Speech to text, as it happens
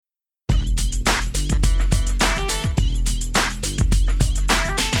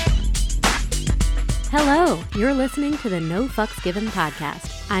You're listening to the No Fucks Given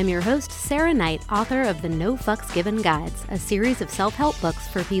podcast. I'm your host, Sarah Knight, author of the No Fucks Given Guides, a series of self-help books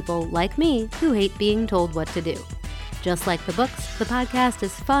for people like me who hate being told what to do. Just like the books, the podcast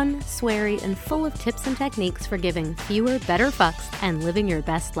is fun, sweary, and full of tips and techniques for giving fewer, better fucks and living your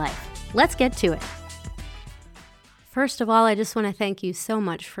best life. Let's get to it. First of all, I just want to thank you so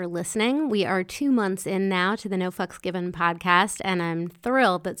much for listening. We are 2 months in now to the No Fucks Given podcast, and I'm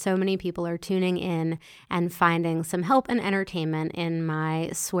thrilled that so many people are tuning in and finding some help and entertainment in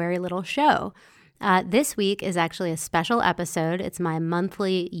my sweary little show. This week is actually a special episode. It's my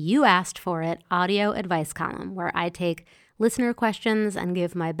monthly You Asked For It audio advice column, where I take listener questions and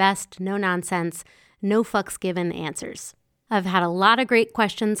give my best, no-nonsense, no fucks given answers. I've had a lot of great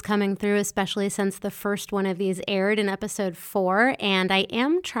questions coming through, especially since the first one of these aired in episode 4, and I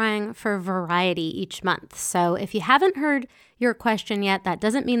am trying for variety each month. So if you haven't heard your question yet, that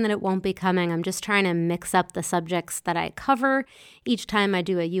doesn't mean that it won't be coming. I'm just trying to mix up the subjects that I cover each time I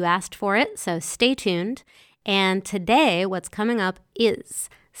do a You Asked For It, so stay tuned. And today, what's coming up is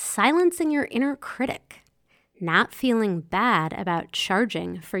silencing your inner critic, not feeling bad about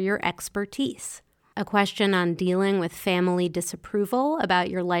charging for your expertise. A question on dealing with family disapproval about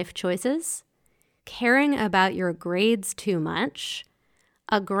your life choices, caring about your grades too much,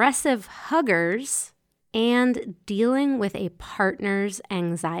 aggressive huggers, and dealing with a partner's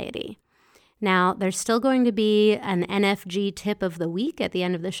anxiety. Now, there's still going to be an NFG tip of the week at the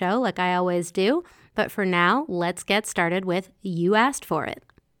end of the show, like I always do, but for now, let's get started with You Asked For It.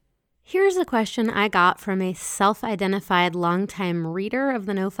 Here's a question I got from a self-identified longtime reader of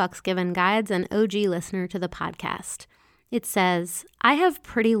the No Fucks Given Guides and OG listener to the podcast. It says, I have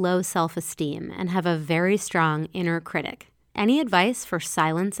pretty low self-esteem and have a very strong inner critic. Any advice for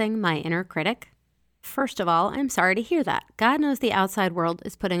silencing my inner critic? First of all, I'm sorry to hear that. God knows the outside world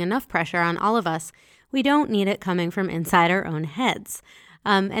is putting enough pressure on all of us. We don't need it coming from inside our own heads.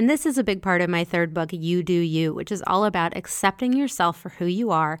 And this is a big part of my third book, You Do You, which is all about accepting yourself for who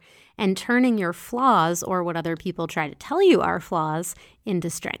you are and turning your flaws, or what other people try to tell you are flaws,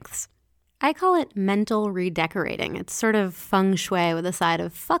 into strengths. I call it mental redecorating. It's sort of feng shui with a side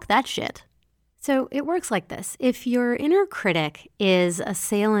of fuck that shit. So it works like this. If your inner critic is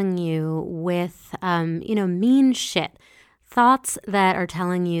assailing you with, mean shit, thoughts that are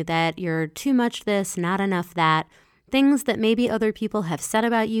telling you that you're too much this, not enough that, things that maybe other people have said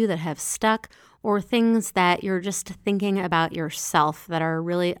about you that have stuck, or things that you're just thinking about yourself that are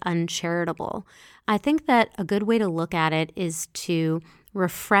really uncharitable. I think that a good way to look at it is to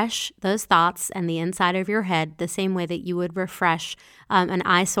refresh those thoughts and the inside of your head the same way that you would refresh an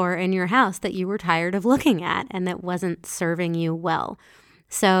eyesore in your house that you were tired of looking at and that wasn't serving you well.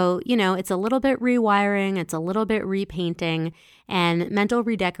 So, it's a little bit rewiring, it's a little bit repainting, and mental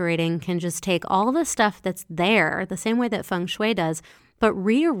redecorating can just take all the stuff that's there, the same way that feng shui does, but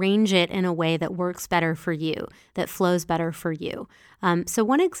rearrange it in a way that works better for you, that flows better for you. So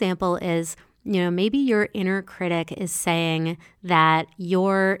one example is, maybe your inner critic is saying that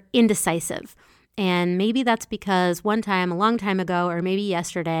you're indecisive. And maybe that's because one time, a long time ago, or maybe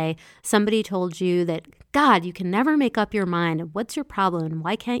yesterday, somebody told you that, God, you can never make up your mind. What's your problem?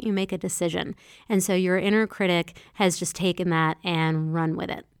 Why can't you make a decision? And so your inner critic has just taken that and run with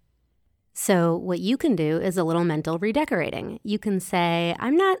it. So what you can do is a little mental redecorating. You can say,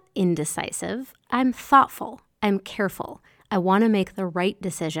 I'm not indecisive. I'm thoughtful. I'm careful. I want to make the right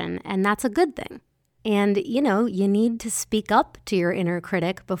decision, and that's a good thing. And, you need to speak up to your inner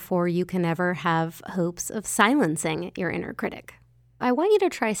critic before you can ever have hopes of silencing your inner critic. I want you to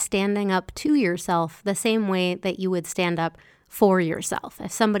try standing up to yourself the same way that you would stand up for yourself.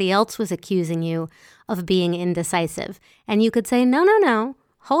 If somebody else was accusing you of being indecisive, and you could say, no,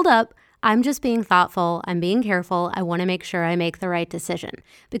 hold up. I'm just being thoughtful. I'm being careful. I want to make sure I make the right decision.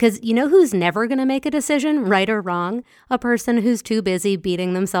 Because you know who's never going to make a decision, right or wrong? A person who's too busy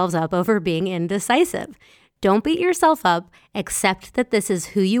beating themselves up over being indecisive. Don't beat yourself up. Accept that this is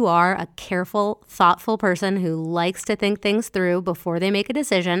who you are, a careful, thoughtful person who likes to think things through before they make a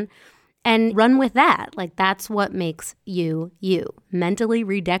decision, and run with that. Like, that's what makes you, you. Mentally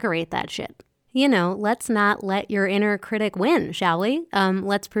redecorate that shit. Let's not let your inner critic win, shall we?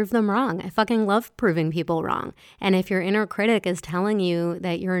 Let's prove them wrong. I fucking love proving people wrong. And if your inner critic is telling you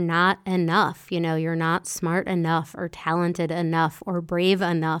that you're not enough, you're not smart enough or talented enough or brave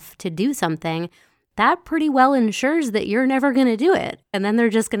enough to do something, that pretty well ensures that you're never going to do it. And then they're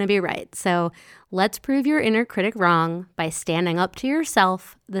just going to be right. So let's prove your inner critic wrong by standing up to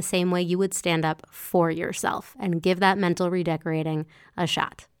yourself the same way you would stand up for yourself, and give that mental redecorating a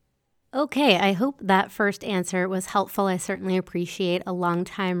shot. Okay, I hope that first answer was helpful. I certainly appreciate a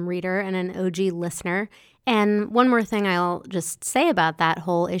longtime reader and an OG listener. And one more thing I'll just say about that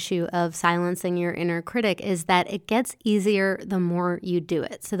whole issue of silencing your inner critic is that it gets easier the more you do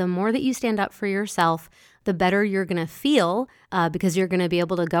it. So the more that you stand up for yourself, the better you're going to feel because you're going to be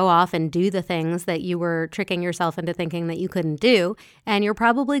able to go off and do the things that you were tricking yourself into thinking that you couldn't do. And you're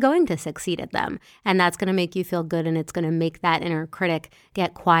probably going to succeed at them. And that's going to make you feel good. And it's going to make that inner critic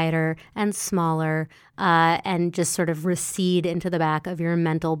get quieter and smaller and just sort of recede into the back of your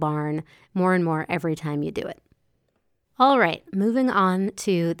mental barn more and more every time you do it. All right, moving on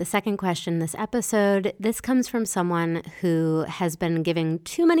to the second question this episode. This comes from someone who has been giving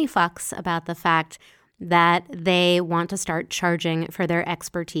too many fucks about the fact that they want to start charging for their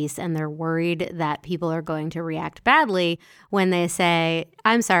expertise, and they're worried that people are going to react badly when they say,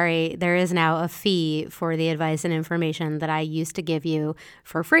 I'm sorry, there is now a fee for the advice and information that I used to give you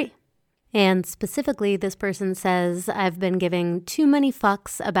for free. And specifically, this person says, I've been giving too many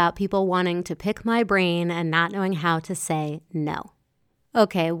fucks about people wanting to pick my brain and not knowing how to say no.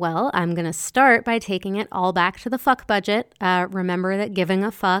 Okay, well, I'm going to start by taking it all back to the fuck budget. Remember that giving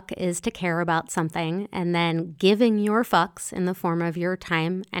a fuck is to care about something, and then giving your fucks in the form of your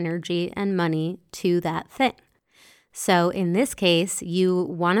time, energy, and money to that thing. So in this case, you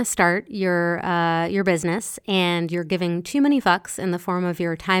want to start your business, and you're giving too many fucks in the form of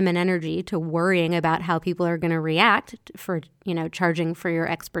your time and energy to worrying about how people are going to react for, charging for your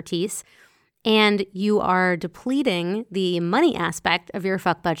expertise. And you are depleting the money aspect of your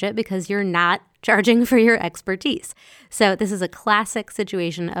fuck budget because you're not charging for your expertise. So this is a classic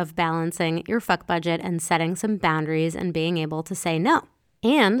situation of balancing your fuck budget and setting some boundaries and being able to say no.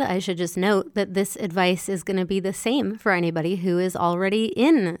 And I should just note that this advice is going to be the same for anybody who is already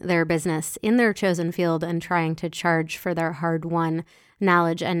in their business, in their chosen field, and trying to charge for their hard-won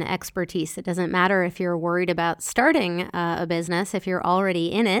knowledge and expertise. It doesn't matter if you're worried about starting a business. If you're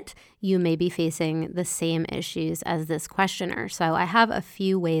already in it, you may be facing the same issues as this questioner. So I have a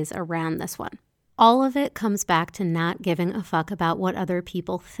few ways around this one. All of it comes back to not giving a fuck about what other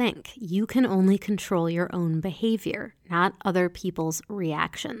people think. You can only control your own behavior, not other people's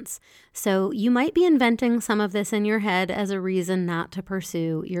reactions. So you might be inventing some of this in your head as a reason not to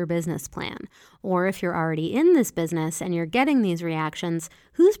pursue your business plan. Or if you're already in this business and you're getting these reactions,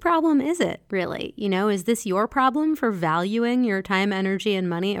 whose problem is it really? Is this your problem for valuing your time, energy, and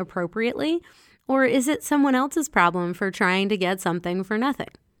money appropriately? Or is it someone else's problem for trying to get something for nothing?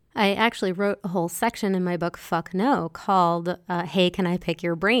 I actually wrote a whole section in my book, Fuck No, called, Hey, Can I Pick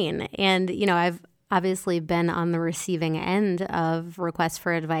Your Brain? And, I've obviously been on the receiving end of requests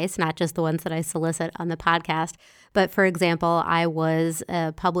for advice, not just the ones that I solicit on the podcast. But for example, I was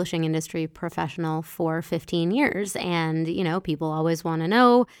a publishing industry professional for 15 years. And, people always want to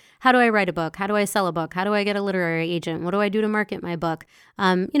know, how do I write a book? How do I sell a book? How do I get a literary agent? What do I do to market my book?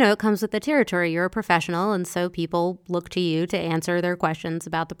 It comes with the territory. You're a professional. And so people look to you to answer their questions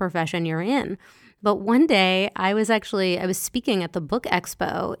about the profession you're in. But one day I was speaking at the Book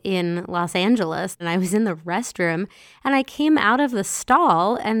Expo in Los Angeles, and I was in the restroom, and I came out of the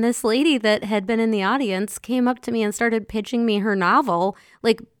stall, and this lady that had been in the audience came up to me and started pitching me her novel,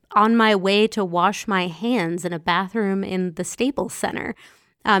 like on my way to wash my hands in a bathroom in the Staples Center.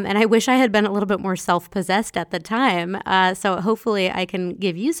 And I wish I had been a little bit more self-possessed at the time. So hopefully I can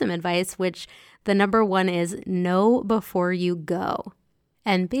give you some advice, which the number one is know before you go.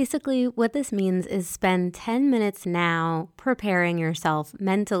 And basically what this means is spend 10 minutes now preparing yourself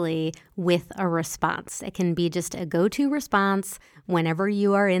mentally with a response. It can be just a go-to response whenever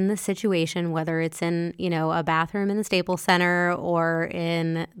you are in the situation, whether it's in, a bathroom in the Staples Center or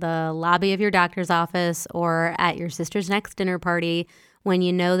in the lobby of your doctor's office or at your sister's next dinner party, when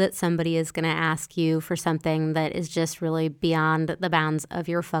you know that somebody is going to ask you for something that is just really beyond the bounds of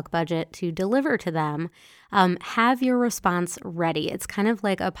your fuck budget to deliver to them, have your response ready. It's kind of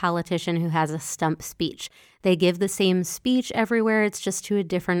like a politician who has a stump speech. They give the same speech everywhere. It's just to a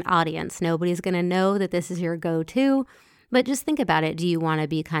different audience. Nobody's going to know that this is your go-to. But just think about it. Do you want to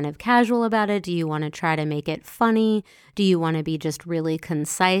be kind of casual about it? Do you want to try to make it funny? Do you want to be just really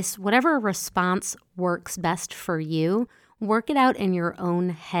concise? Whatever response works best for you, work it out in your own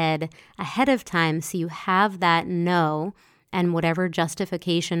head ahead of time so you have that no, and whatever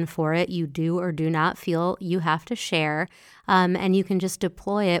justification for it you do or do not feel you have to share, and you can just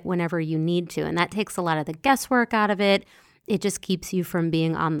deploy it whenever you need to. And that takes a lot of the guesswork out of it. It just keeps you from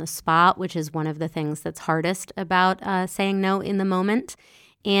being on the spot, which is one of the things that's hardest about saying no in the moment.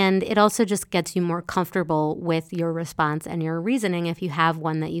 And it also just gets you more comfortable with your response and your reasoning if you have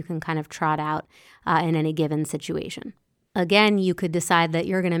one that you can kind of trot out in any given situation. Again, you could decide that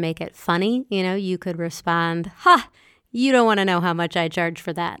you're going to make it funny. You could respond, you don't want to know how much I charge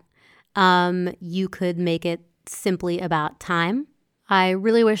for that. You could make it simply about time. I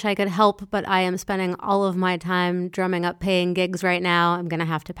really wish I could help, but I am spending all of my time drumming up paying gigs right now. I'm going to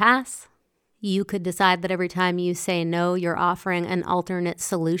have to pass. You could decide that every time you say no, you're offering an alternate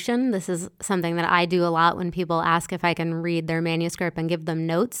solution. This is something that I do a lot when people ask if I can read their manuscript and give them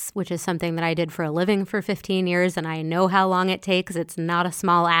notes, which is something that I did for a living for 15 years, and I know how long it takes. It's not a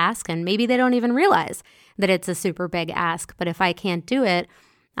small ask, and maybe they don't even realize that it's a super big ask. But if I can't do it,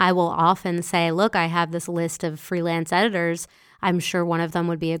 I will often say, look, I have this list of freelance editors. I'm sure one of them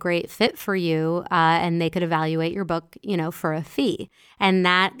would be a great fit for you, and they could evaluate your book, for a fee. And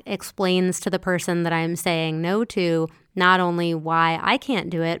that explains to the person that I'm saying no to not only why I can't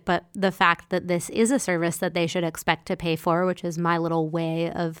do it, but the fact that this is a service that they should expect to pay for, which is my little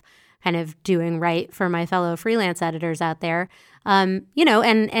way of kind of doing right for my fellow freelance editors out there. And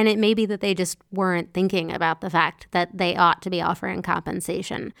it may be that they just weren't thinking about the fact that they ought to be offering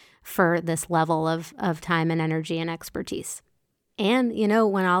compensation for this level of time and energy and expertise. And,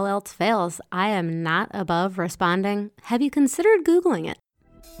 when all else fails, I am not above responding, have you considered Googling it?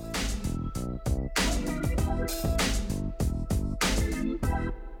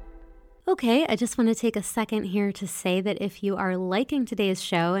 Okay, I just want to take a second here to say that if you are liking today's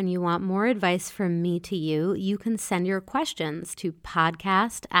show and you want more advice from me to you, you can send your questions to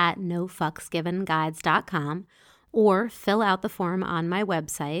podcast@nofucksgivenguides.com or fill out the form on my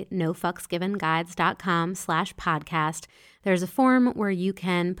website, nofucksgivenguides.com/podcast. There's a form where you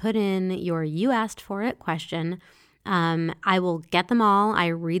can put in your "you asked for it" question. I will get them all. I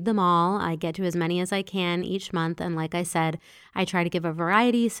read them all. I get to as many as I can each month. And like I said, I try to give a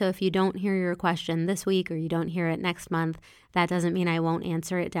variety. So if you don't hear your question this week or you don't hear it next month, that doesn't mean I won't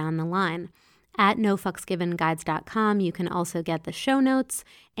answer it down the line. At nofucksgivenguides.com, you can also get the show notes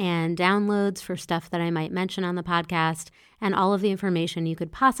and downloads for stuff that I might mention on the podcast and all of the information you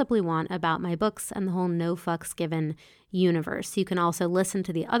could possibly want about my books and the whole No Fucks Given universe. You can also listen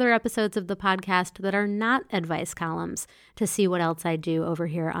to the other episodes of the podcast that are not advice columns to see what else I do over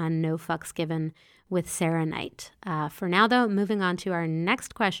here on No Fucks Given with Sarah Knight. For now, though, moving on to our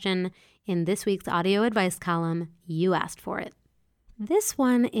next question in this week's audio advice column, You Asked For It. This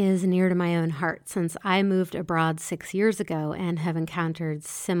one is near to my own heart since I moved abroad 6 years ago and have encountered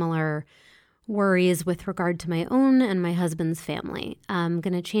similar worries with regard to my own and my husband's family. I'm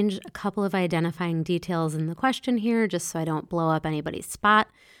going to change a couple of identifying details in the question here just so I don't blow up anybody's spot,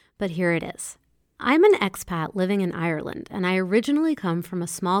 but here it is. I'm an expat living in Ireland, and I originally come from a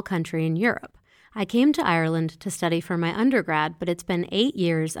small country in Europe. I came to Ireland to study for my undergrad, but it's been 8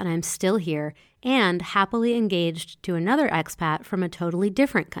 years and I'm still here and happily engaged to another expat from a totally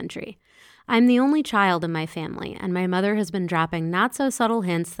different country. I'm the only child in my family, and my mother has been dropping not-so-subtle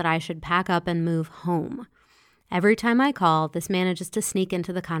hints that I should pack up and move home. Every time I call, this manages to sneak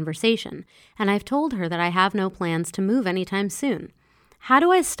into the conversation, and I've told her that I have no plans to move anytime soon. How do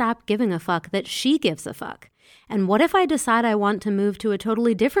I stop giving a fuck that she gives a fuck? And what if I decide I want to move to a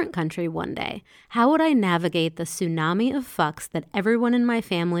totally different country one day? How would I navigate the tsunami of fucks that everyone in my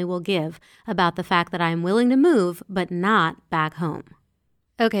family will give about the fact that I'm willing to move, but not back home?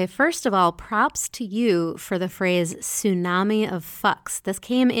 Okay, first of all, props to you for the phrase tsunami of fucks. This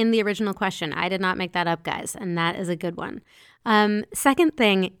came in the original question. I did not make that up, guys, and that is a good one. Second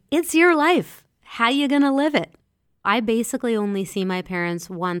thing, it's your life. How you gonna live it? I basically only see my parents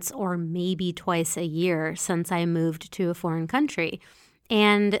once or maybe twice a year since I moved to a foreign country.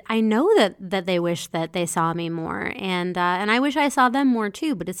 And I know that they wish that they saw me more, and I wish I saw them more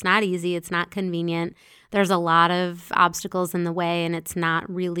too, but it's not easy. It's not convenient. There's a lot of obstacles in the way, and it's not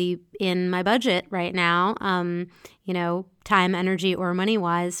really in my budget right now, time, energy, or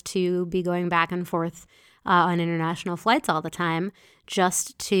money-wise to be going back and forth on international flights all the time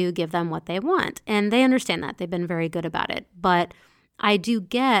just to give them what they want. And they understand that. They've been very good about it. But I do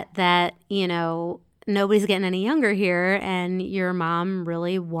get that, nobody's getting any younger here, and your mom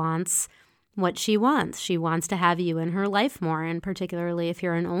really wants what she wants. She wants to have you in her life more, and particularly if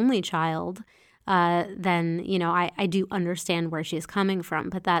you're an only child, then, I do understand where she's coming from.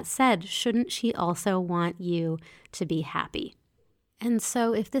 But that said, shouldn't she also want you to be happy? And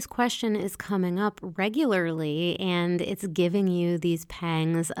so if this question is coming up regularly and it's giving you these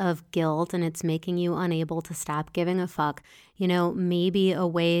pangs of guilt and it's making you unable to stop giving a fuck, maybe a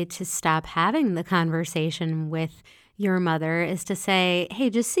way to stop having the conversation with your mother is to say,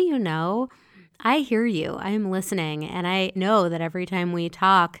 hey, just so you know, I hear you, I'm listening, and I know that every time we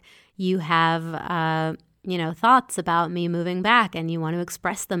talk, you have, thoughts about me moving back and you want to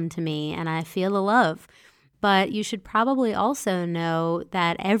express them to me, and I feel the love. But you should probably also know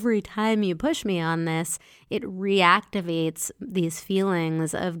that every time you push me on this, it reactivates these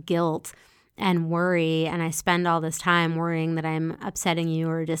feelings of guilt and worry. And I spend all this time worrying that I'm upsetting you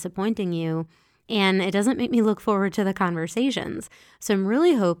or disappointing you. And it doesn't make me look forward to the conversations. So I'm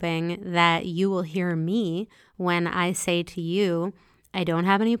really hoping that you will hear me when I say to you, I don't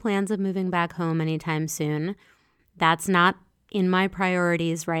have any plans of moving back home anytime soon. That's not in my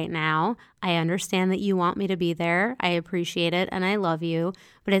priorities right now. I understand that you want me to be there. I appreciate it and I love you,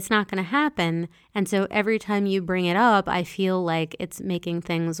 but it's not going to happen. And so every time you bring it up, I feel like it's making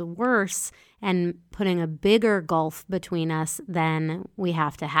things worse and putting a bigger gulf between us than we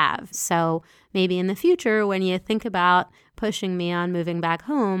have to have. So maybe in the future, when you think about pushing me on moving back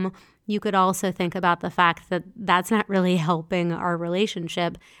home, you could also think about the fact that that's not really helping our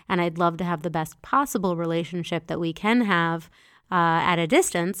relationship. And I'd love to have the best possible relationship that we can have at a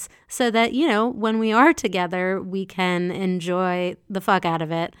distance so that, when we are together, we can enjoy the fuck out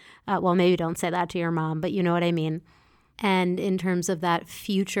of it. Well, maybe don't say that to your mom, but you know what I mean. And in terms of that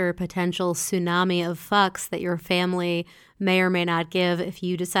future potential tsunami of fucks that your family may or may not give if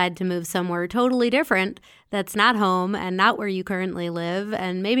you decide to move somewhere totally different that's not home and not where you currently live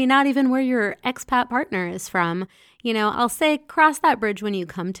and maybe not even where your expat partner is from, I'll say cross that bridge when you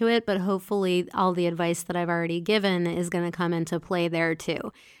come to it, but hopefully all the advice that I've already given is going to come into play there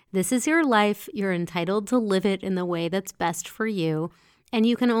too. This is your life. You're entitled to live it in the way that's best for you. And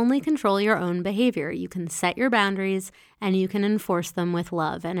you can only control your own behavior. You can set your boundaries and you can enforce them with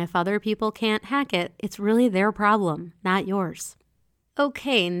love. And if other people can't hack it, it's really their problem, not yours.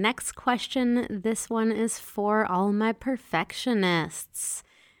 Okay, next question. This one is for all my perfectionists.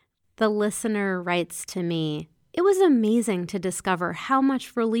 The listener writes to me, "It was amazing to discover how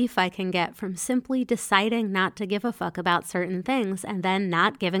much relief I can get from simply deciding not to give a fuck about certain things and then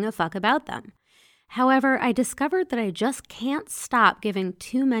not giving a fuck about them. However, I discovered that I just can't stop giving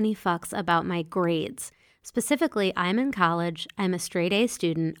too many fucks about my grades. Specifically, I'm in college, I'm a straight A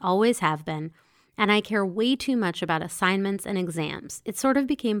student, always have been, and I care way too much about assignments and exams. It sort of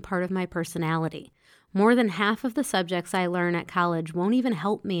became part of my personality. More than half of the subjects I learn at college won't even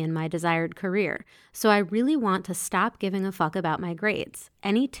help me in my desired career, so I really want to stop giving a fuck about my grades.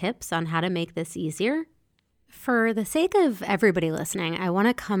 Any tips on how to make this easier?" For the sake of everybody listening, I want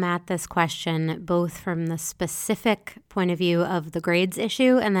to come at this question both from the specific point of view of the grades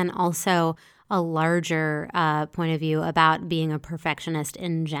issue and then also a larger point of view about being a perfectionist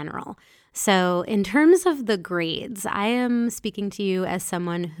in general. So in terms of the grades, I am speaking to you as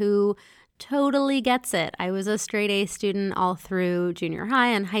someone who totally gets it. I was a straight A student all through junior high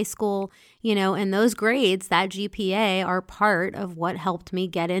and high school, and those grades, that GPA, are part of what helped me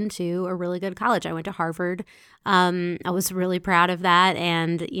get into a really good college. I went to Harvard. I was really proud of that.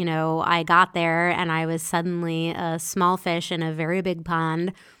 And, I got there and I was suddenly a small fish in a very big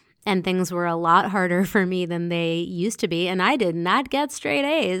pond. And things were a lot harder for me than they used to be. And I did not get straight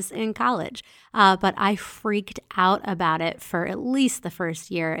A's in college. But I freaked out about it for at least the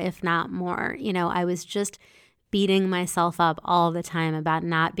first year, if not more. I was just beating myself up all the time about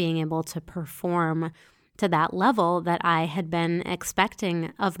not being able to perform to that level that I had been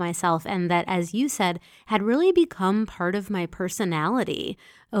expecting of myself. And that, as you said, had really become part of my personality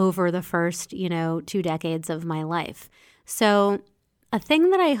over the first, 2 decades of my life. So a thing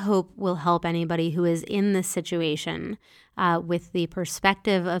that I hope will help anybody who is in this situation with the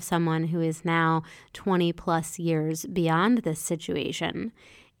perspective of someone who is now 20 plus years beyond this situation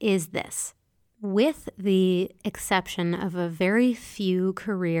is this. With the exception of a very few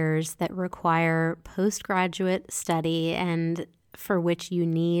careers that require postgraduate study and for which you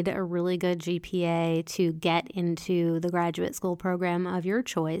need a really good GPA to get into the graduate school program of your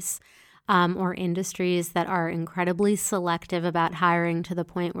choice, or industries that are incredibly selective about hiring to the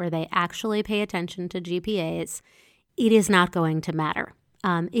point where they actually pay attention to GPAs, it is not going to matter.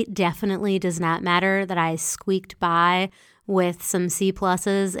 It definitely does not matter that I squeaked by with some C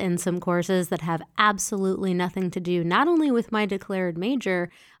pluses in some courses that have absolutely nothing to do not only with my declared major,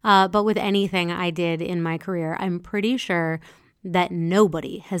 but with anything I did in my career. I'm pretty sure that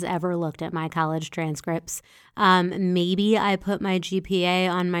nobody has ever looked at my college transcripts. Maybe I put my GPA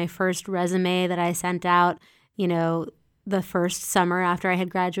on my first resume that I sent out, the first summer after I had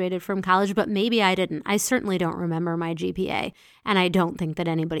graduated from college, but maybe I didn't. I certainly don't remember my GPA, and I don't think that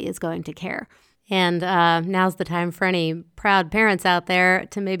anybody is going to care. And now's the time for any proud parents out there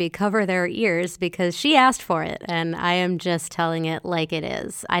to maybe cover their ears because she asked for it, and I am just telling it like it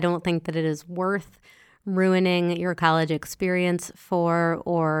is. I don't think that it is worth ruining your college experience for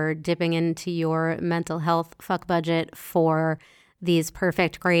or dipping into your mental health fuck budget for these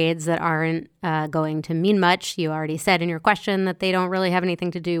perfect grades that aren't going to mean much. You already said in your question that they don't really have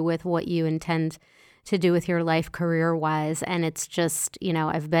anything to do with what you intend to do with your life career-wise. And it's just,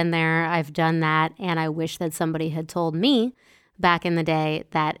 I've been there, I've done that, and I wish that somebody had told me back in the day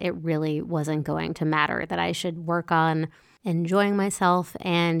that it really wasn't going to matter, that I should work on enjoying myself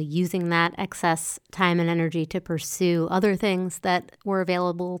and using that excess time and energy to pursue other things that were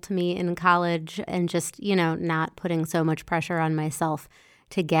available to me in college, and just, not putting so much pressure on myself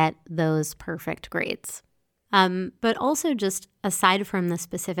to get those perfect grades. But also, just aside from the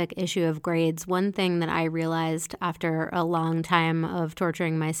specific issue of grades, one thing that I realized after a long time of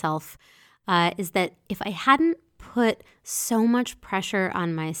torturing myself is that if I hadn't put so much pressure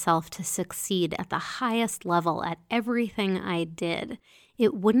on myself to succeed at the highest level at everything I did,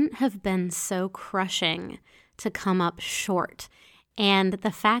 it wouldn't have been so crushing to come up short. And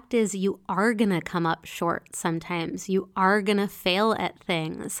the fact is, you are going to come up short sometimes. You are going to fail at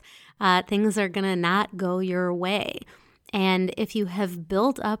things. Things are going to not go your way. And if you have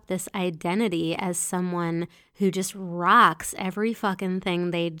built up this identity as someone who just rocks every fucking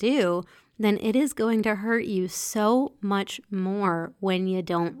thing they do, then it is going to hurt you so much more when you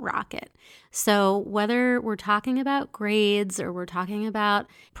don't rock it. So whether we're talking about grades, or we're talking about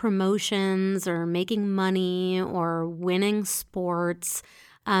promotions, or making money, or winning sports,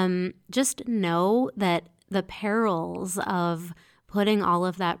 just know that the perils of putting all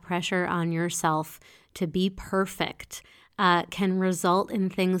of that pressure on yourself to be perfect can result in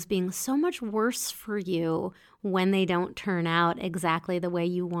things being so much worse for you when they don't turn out exactly the way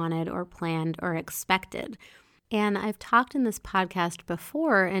you wanted or planned or expected. And I've talked in this podcast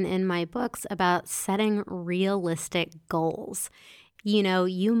before and in my books about setting realistic goals.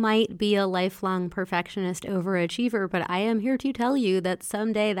 You might be a lifelong perfectionist overachiever, but I am here to tell you that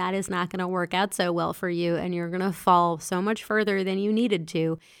someday that is not going to work out so well for you, and you're going to fall so much further than you needed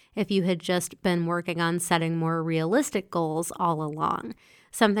to if you had just been working on setting more realistic goals all along.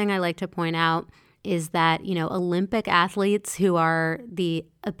 Something I like to point out is that, Olympic athletes who are the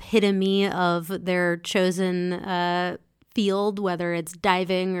epitome of their chosen field, whether it's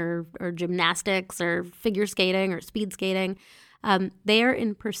diving or gymnastics or figure skating or speed skating, they are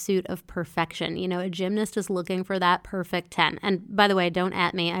in pursuit of perfection. A gymnast is looking for that perfect 10. And by the way, don't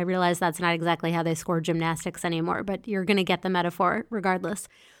at me. I realize that's not exactly how they score gymnastics anymore, but you're going to get the metaphor regardless.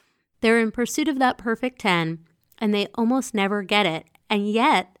 They're in pursuit of that perfect 10, and they almost never get it. And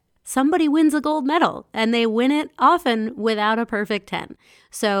yet, somebody wins a gold medal, and they win it often without a perfect 10.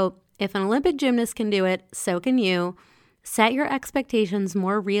 So if an Olympic gymnast can do it, so can you. Set your expectations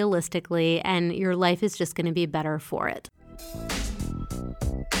more realistically, and your life is just going to be better for it.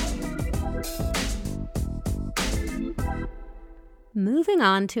 Moving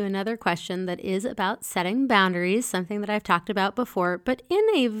on to another question that is about setting boundaries, something that I've talked about before, but in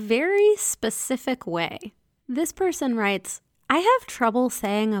a very specific way. This person writes, I have trouble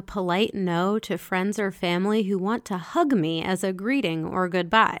saying a polite no to friends or family who want to hug me as a greeting or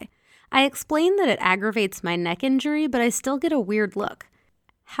goodbye. I explain that it aggravates my neck injury, but I still get a weird look.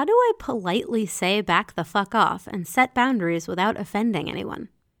 How do I politely say back the fuck off and set boundaries without offending anyone?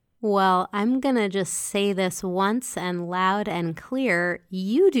 Well, I'm gonna just say this once and loud and clear.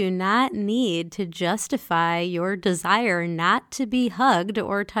 You do not need to justify your desire not to be hugged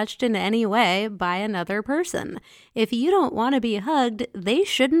or touched in any way by another person. If you don't want to be hugged, they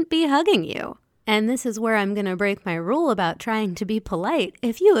shouldn't be hugging you. And this is where I'm going to break my rule about trying to be polite.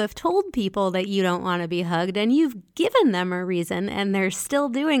 If you have told people that you don't want to be hugged and you've given them a reason and they're still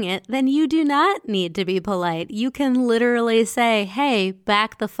doing it, then you do not need to be polite. You can literally say, hey,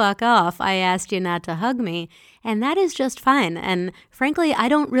 back the fuck off. I asked you not to hug me. And that is just fine. And frankly, I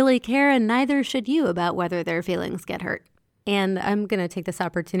don't really care, and neither should you, about whether their feelings get hurt. And I'm going to take this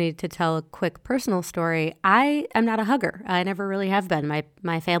opportunity to tell a quick personal story. I am not a hugger. I never really have been.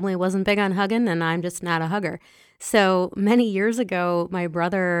 My family wasn't big on hugging, and I'm just not a hugger. So many years ago, my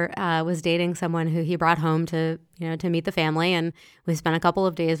brother was dating someone who he brought home to meet the family, and we spent a couple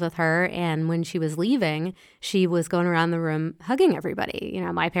of days with her. And when she was leaving, she was going around the room hugging everybody.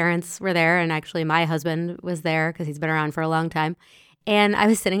 My parents were there, and actually my husband was there because he's been around for a long time. And I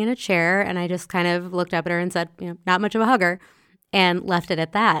was sitting in a chair, and I just kind of looked up at her and said, not much of a hugger, and left it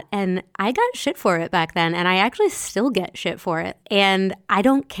at that. And I got shit for it back then, and I actually still get shit for it. And I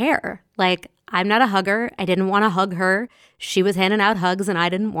don't care. I'm not a hugger. I didn't want to hug her. She was handing out hugs, and I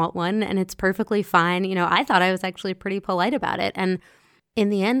didn't want one, and it's perfectly fine. I thought I was actually pretty polite about it. And in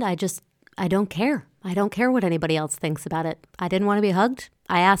the end, I just I don't care. I don't care what anybody else thinks about it. I didn't want to be hugged.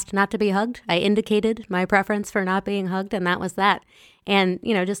 I asked not to be hugged. I indicated my preference for not being hugged, and that was that. And,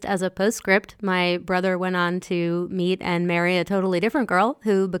 just as a postscript, my brother went on to meet and marry a totally different girl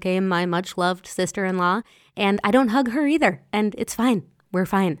who became my much-loved sister-in-law, and I don't hug her either, and it's fine. We're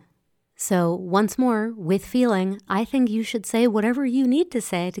fine. So once more, with feeling, I think you should say whatever you need to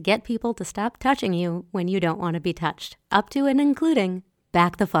say to get people to stop touching you when you don't want to be touched, up to and including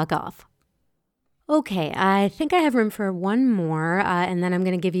back the fuck off. Okay, I think I have room for one more, and then I'm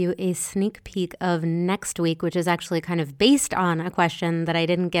going to give you a sneak peek of next week, which is actually kind of based on a question that I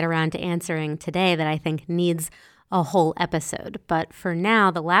didn't get around to answering today that I think needs a whole episode. But for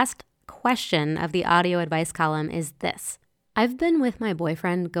now, the last question of the audio advice column is this. I've been with my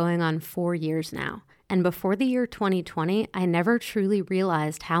boyfriend going on 4 years now, and before the year 2020, I never truly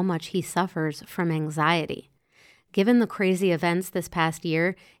realized how much he suffers from anxiety. Given the crazy events this past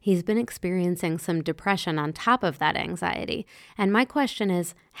year, he's been experiencing some depression on top of that anxiety. And my question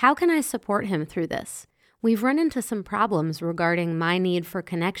is, how can I support him through this? We've run into some problems regarding my need for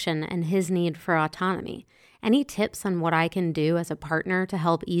connection and his need for autonomy. Any tips on what I can do as a partner to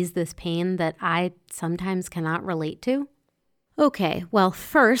help ease this pain that I sometimes cannot relate to? Okay, well,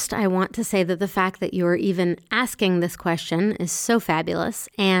 first, I want to say that the fact that you're even asking this question is so fabulous,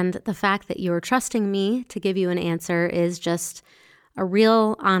 and the fact that you're trusting me to give you an answer is just a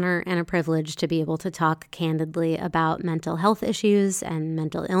real honor and a privilege to be able to talk candidly about mental health issues and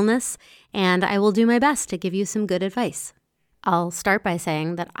mental illness, and I will do my best to give you some good advice. I'll start by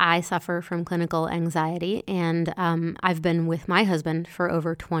saying that I suffer from clinical anxiety, and I've been with my husband for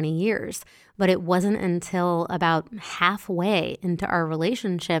over 20 years. But it wasn't until about halfway into our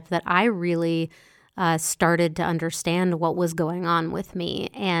relationship that I really started to understand what was going on with me,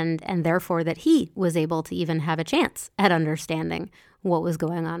 and therefore that he was able to even have a chance at understanding what was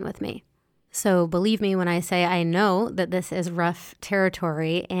going on with me. So believe me when I say I know that this is rough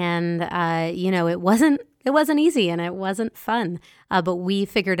territory, and it wasn't easy and it wasn't fun, but we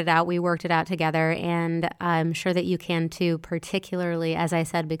figured it out. We worked it out together, and I'm sure that you can too, particularly, as I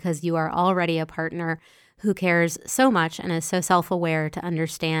said, because you are already a partner who cares so much and is so self-aware to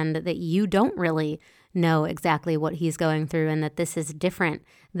understand that you don't really know exactly what he's going through, and that this is different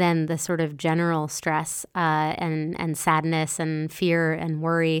than the sort of general stress and sadness and fear and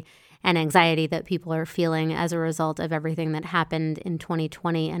worry and anxiety that people are feeling as a result of everything that happened in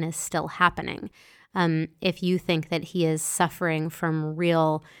 2020 and is still happening. If you think that he is suffering from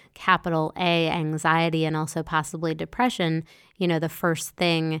real capital A anxiety and also possibly depression, the first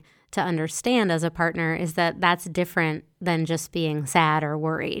thing to understand as a partner is that that's different than just being sad or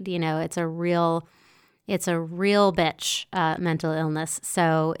worried. It's a real bitch, mental illness.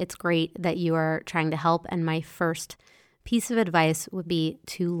 So it's great that you are trying to help. And my first piece of advice would be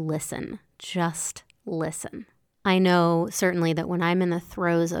to listen. Just listen. I know certainly that when I'm in the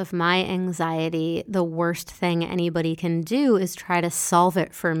throes of my anxiety, the worst thing anybody can do is try to solve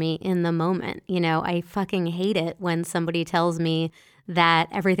it for me in the moment. I fucking hate it when somebody tells me that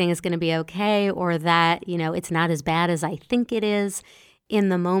everything is going to be okay, or that, it's not as bad as I think it is. In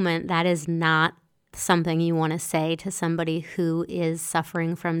the moment, that is not something you want to say to somebody who is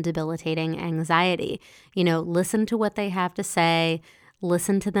suffering from debilitating anxiety. Listen to what they have to say.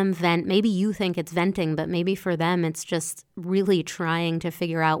 Listen to them vent. Maybe you think it's venting, but maybe for them it's just really trying to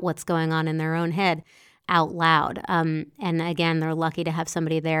figure out what's going on in their own head out loud. And again, they're lucky to have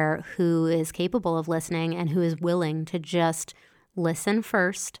somebody there who is capable of listening and who is willing to just listen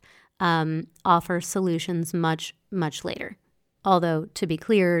first, offer solutions much, much later. Although, to be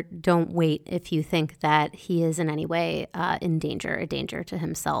clear, don't wait if you think that he is in any way a danger to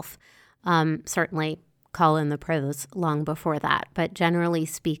himself. Certainly call in the pros long before that. But generally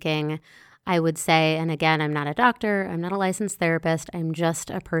speaking, I would say, and again, I'm not a doctor, I'm not a licensed therapist, I'm just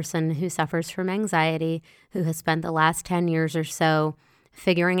a person who suffers from anxiety, who has spent the last 10 years or so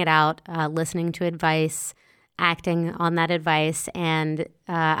figuring it out, listening to advice, acting on that advice, and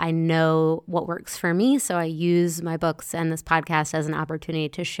I know what works for me, so I use my books and this podcast as an opportunity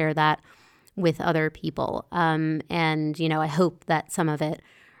to share that with other people. And, I hope that some of it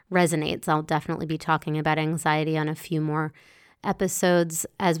resonates. I'll definitely be talking about anxiety on a few more episodes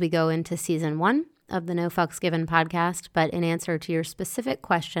as we go into season 1 of the No Fucks Given podcast. But in answer to your specific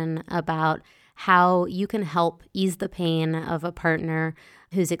question about how you can help ease the pain of a partner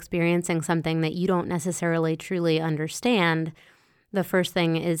who's experiencing something that you don't necessarily truly understand, the first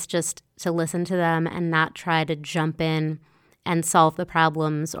thing is just to listen to them and not try to jump in and solve the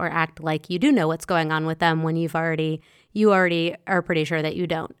problems or act like you do know what's going on with them when you already are pretty sure that you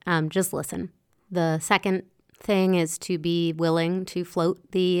don't. Just listen. The second thing is to be willing to float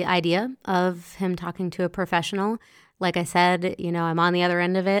the idea of him talking to a professional. Like I said, I'm on the other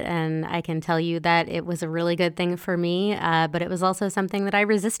end of it, and I can tell you that it was a really good thing for me, but it was also something that I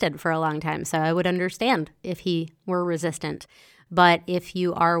resisted for a long time. So I would understand if he were resistant. But if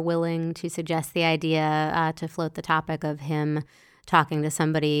you are willing to suggest the idea to float the topic of him talking to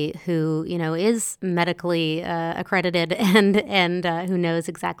somebody who, is medically accredited and who knows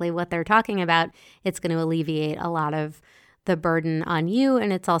exactly what they're talking about, it's going to alleviate a lot of the burden on you.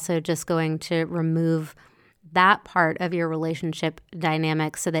 And it's also just going to remove that part of your relationship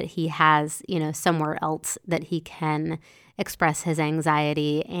dynamic so that he has, somewhere else that he can express his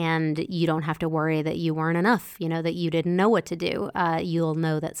anxiety, and you don't have to worry that you weren't enough, that you didn't know what to do. You'll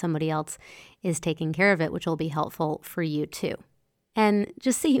know that somebody else is taking care of it, which will be helpful for you too. And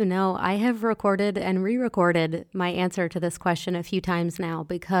just so you know, I have recorded and re-recorded my answer to this question a few times now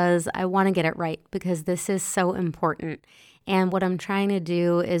because I want to get it right, because this is so important. And what I'm trying to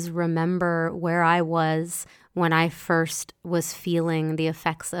do is remember where I was when I first was feeling the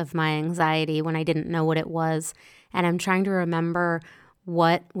effects of my anxiety, when I didn't know what it was. And I'm trying to remember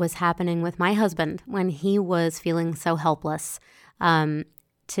what was happening with my husband when he was feeling so helpless,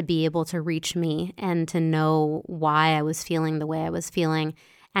 to be able to reach me and to know why I was feeling the way I was feeling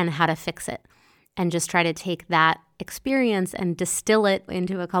and how to fix it. And just try to take that experience and distill it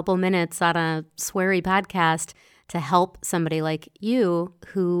into a couple minutes on a sweary podcast to help somebody like you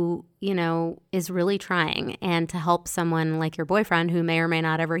who, is really trying, and to help someone like your boyfriend who may or may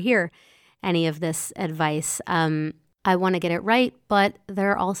not ever hear any of this advice. I want to get it right, but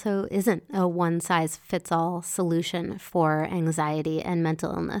there also isn't a one-size-fits-all solution for anxiety and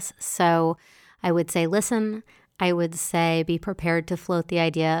mental illness. So I would say listen. I would say be prepared to float the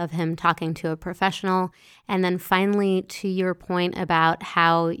idea of him talking to a professional. And then finally, to your point about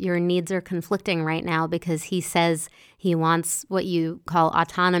how your needs are conflicting right now because he says he wants what you call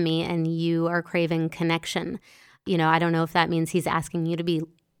autonomy and you are craving connection. I don't know if that means he's asking you to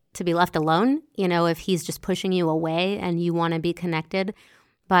be left alone, if he's just pushing you away and you want to be connected.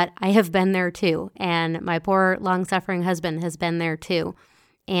 But I have been there too. And my poor long-suffering husband has been there too.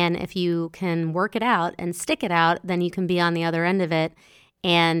 And if you can work it out and stick it out, then you can be on the other end of it.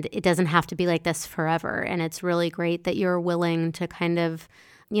 And it doesn't have to be like this forever. And it's really great that you're willing to kind of,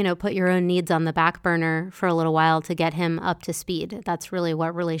 put your own needs on the back burner for a little while to get him up to speed. That's really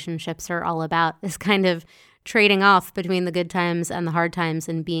what relationships are all about, is kind of trading off between the good times and the hard times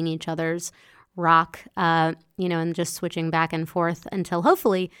and being each other's rock, and just switching back and forth until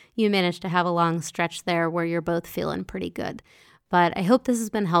hopefully you manage to have a long stretch there where you're both feeling pretty good. But I hope this has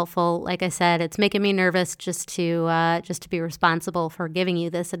been helpful. Like I said, it's making me nervous just to be responsible for giving you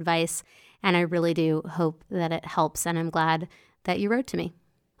this advice. And I really do hope that it helps. And I'm glad that you wrote to me.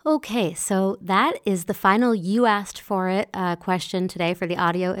 Okay, so that is the final You Asked For It question today for the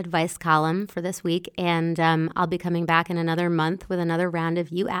audio advice column for this week. And I'll be coming back in another month with another round of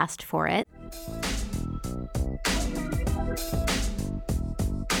You Asked For It.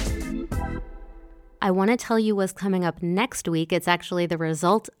 I want to tell you what's coming up next week. It's actually the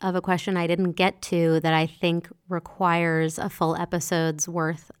result of a question I didn't get to that I think requires a full episode's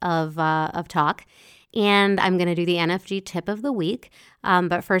worth of talk. And I'm going to do the NFG tip of the week.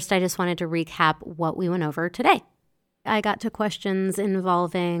 But first, I just wanted to recap what we went over today. I got to questions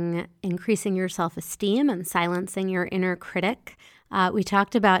involving increasing your self-esteem and silencing your inner critic. We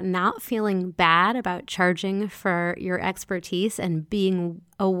talked about not feeling bad about charging for your expertise and being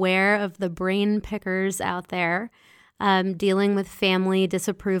aware of the brain pickers out there, dealing with family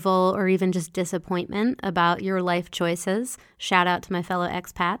disapproval or even just disappointment about your life choices. Shout out to my fellow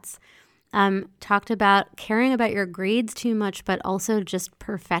expats. Talked about caring about your grades too much, but also just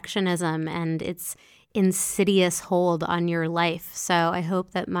perfectionism and its insidious hold on your life. So I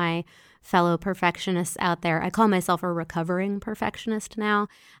hope that my fellow perfectionists out there, I call myself a recovering perfectionist now.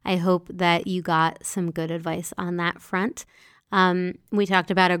 I hope that you got some good advice on that front. We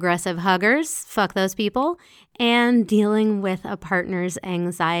talked about aggressive huggers, fuck those people, and dealing with a partner's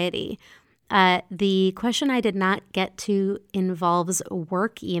anxiety. The question I did not get to involves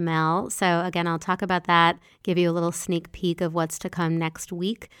work email. So again, I'll talk about that, give you a little sneak peek of what's to come next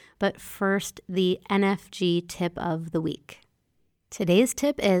week. But first, the NFG tip of the week. Today's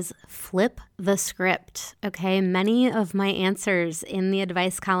tip is flip the script. Okay, many of my answers in the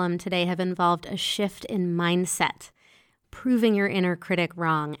advice column today have involved a shift in mindset. Proving your inner critic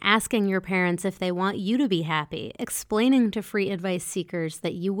wrong, asking your parents if they want you to be happy, explaining to free advice seekers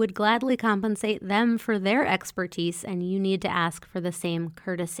that you would gladly compensate them for their expertise and you need to ask for the same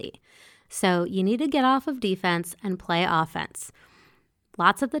courtesy. So you need to get off of defense and play offense.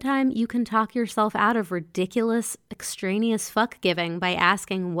 Lots of the time, you can talk yourself out of ridiculous, extraneous fuck giving by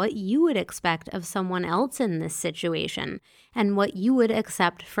asking what you would expect of someone else in this situation and what you would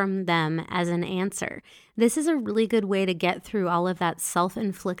accept from them as an answer. This is a really good way to get through all of that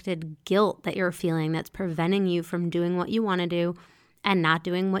self-inflicted guilt that you're feeling that's preventing you from doing what you want to do and not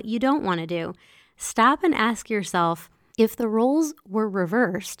doing what you don't want to do. Stop and ask yourself, if the roles were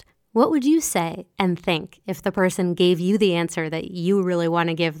reversed, what would you say and think if the person gave you the answer that you really want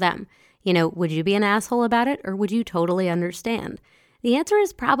to give them? Would you be an asshole about it, or would you totally understand? The answer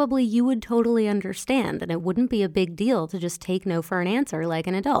is probably you would totally understand, and it wouldn't be a big deal to just take no for an answer like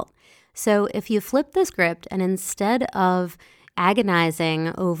an adult. So if you flip the script and instead of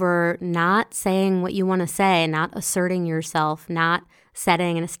agonizing over not saying what you want to say, not asserting yourself, not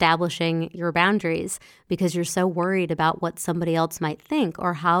setting and establishing your boundaries because you're so worried about what somebody else might think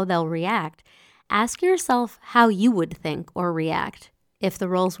or how they'll react, ask yourself how you would think or react if the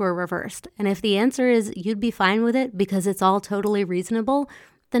roles were reversed. And if the answer is you'd be fine with it because it's all totally reasonable,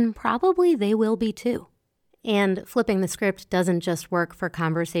 then probably they will be too. And flipping the script doesn't just work for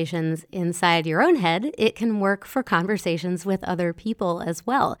conversations inside your own head, it can work for conversations with other people as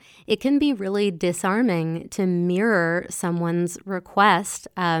well. It can be really disarming to mirror someone's request,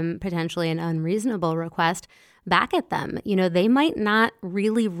 potentially an unreasonable request, back at them. They might not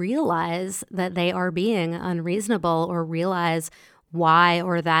really realize that they are being unreasonable or realize why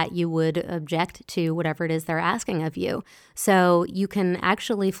or that you would object to whatever it is they're asking of you. So you can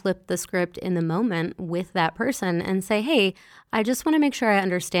actually flip the script in the moment with that person and say, hey, I just want to make sure I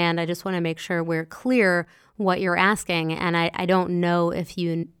understand. I just want to make sure we're clear what you're asking. And I don't know if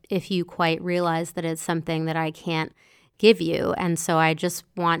you quite realize that it's something that I can't give you. And so I just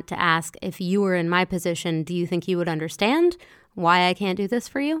want to ask, if you were in my position, do you think you would understand why I can't do this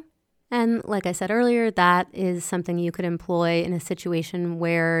for you? And like I said earlier, that is something you could employ in a situation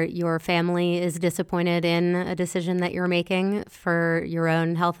where your family is disappointed in a decision that you're making for your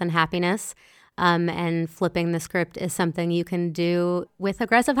own health and happiness. And flipping the script is something you can do with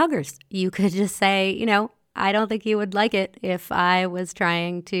aggressive huggers. You could just say, I don't think you would like it if I was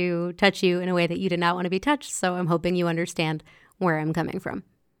trying to touch you in a way that you did not want to be touched. So I'm hoping you understand where I'm coming from.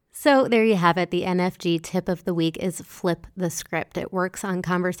 So there you have it. The NFG tip of the week is flip the script. It works on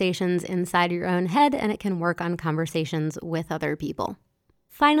conversations inside your own head, and it can work on conversations with other people.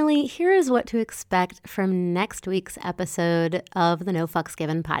 Finally, here is what to expect from next week's episode of the No Fucks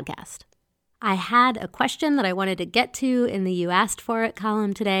Given podcast. I had a question that I wanted to get to in the You Asked For It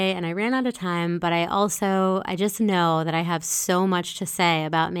column today, and I ran out of time, but I just know that I have so much to say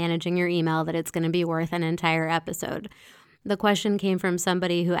about managing your email that it's going to be worth an entire episode. The question came from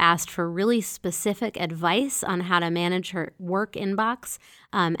somebody who asked for really specific advice on how to manage her work inbox,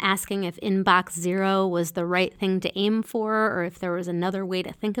 asking if inbox 0 was the right thing to aim for or if there was another way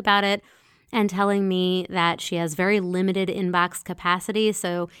to think about it, and telling me that she has very limited inbox capacity,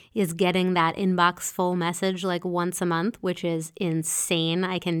 so is getting that inbox full message like once a month, which is insane.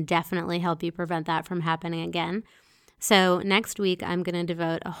 I can definitely help you prevent that from happening again. So next week, I'm going to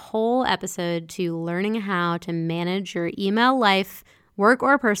devote a whole episode to learning how to manage your email life, work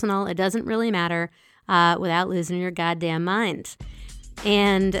or personal, it doesn't really matter, without losing your goddamn mind.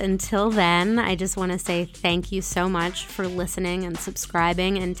 And until then, I just want to say thank you so much for listening and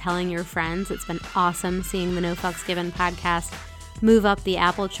subscribing and telling your friends. It's been awesome seeing the No Fucks Given podcast move up the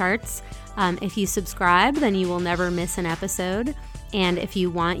Apple charts. If you subscribe, then you will never miss an episode. And if you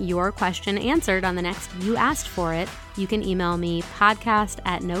want your question answered on the next You Asked For It, you can email me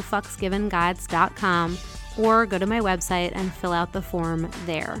podcast@nofucksgivenguides.com or go to my website and fill out the form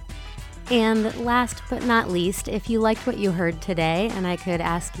there. And last but not least, if you liked what you heard today and I could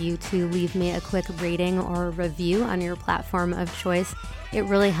ask you to leave me a quick rating or review on your platform of choice, it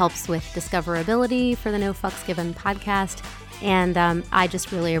really helps with discoverability for the No Fucks Given podcast. And I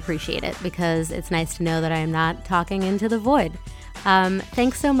just really appreciate it because it's nice to know that I am not talking into the void.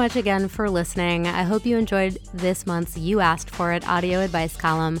 Thanks so much again for listening. I hope you enjoyed this month's You Asked For It audio advice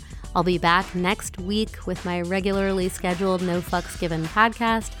column. I'll be back next week with my regularly scheduled No Fucks Given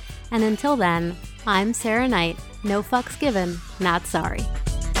podcast. And until then, I'm Sarah Knight. No fucks given, not sorry.